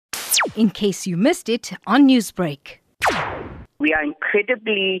in case you missed it on Newsbreak. We are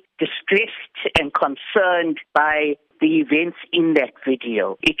incredibly distressed and concerned by the events in that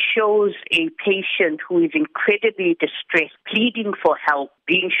video. It shows a patient who is incredibly distressed, pleading for help,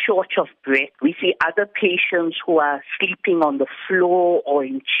 being short of breath. We see other patients who are sleeping on the floor or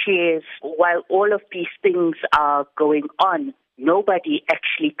in chairs. While all of these things are going on, nobody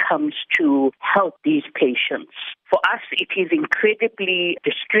actually comes to help these patients. For us, it is incredibly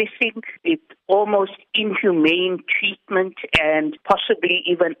distressing. It's almost inhumane treatment and possibly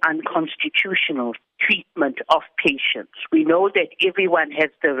even unconstitutional treatment of patients. We know that everyone has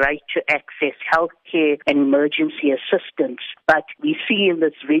the right to access health care and emergency assistance, but we see in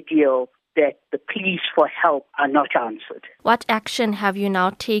this video that the pleas for help are not answered. What action have you now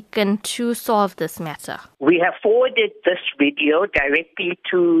taken to solve this matter? We have forwarded this video directly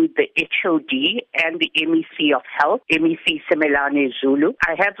to the HOD and the MEC of Health, MEC Semelane Zulu.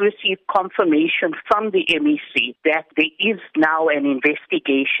 I have received confirmation from the MEC that there is now an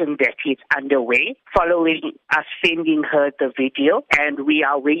investigation that is underway following us sending her the video, and we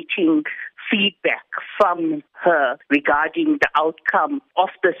are waiting feedback from her regarding the outcome of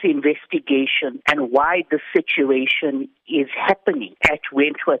this investigation and why the situation is happening at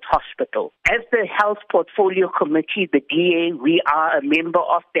Wentworth Hospital. As the Health Portfolio Committee, the DA, we are a member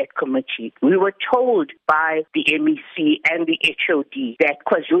of that committee. We were told by the MEC and the HOD that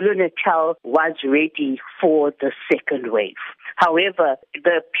KwaZulu-Natal was ready for the second wave. However,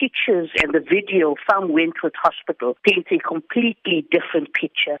 the pictures and the video from Wentworth Hospital paint a completely different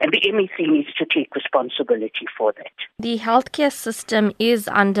picture, and the MEC needs to take responsibility for that. The healthcare system is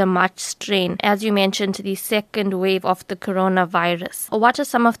under much strain, as you mentioned, the second wave of the coronavirus. What are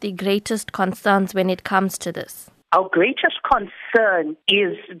some of the greatest concerns when it comes to this? Our greatest concern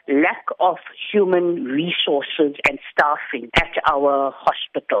is lack of human resources and staffing at our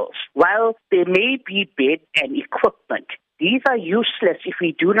hospitals. While there may be bed and equipment, these are useless if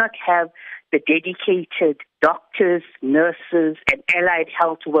we do not have the dedicated doctors, nurses, and allied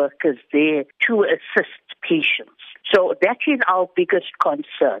health workers there to assist patients. So that is our biggest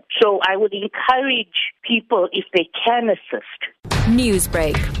concern. So I would encourage people, if they can assist.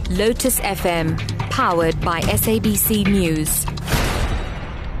 Newsbreak, Lotus FM, powered by SABC News.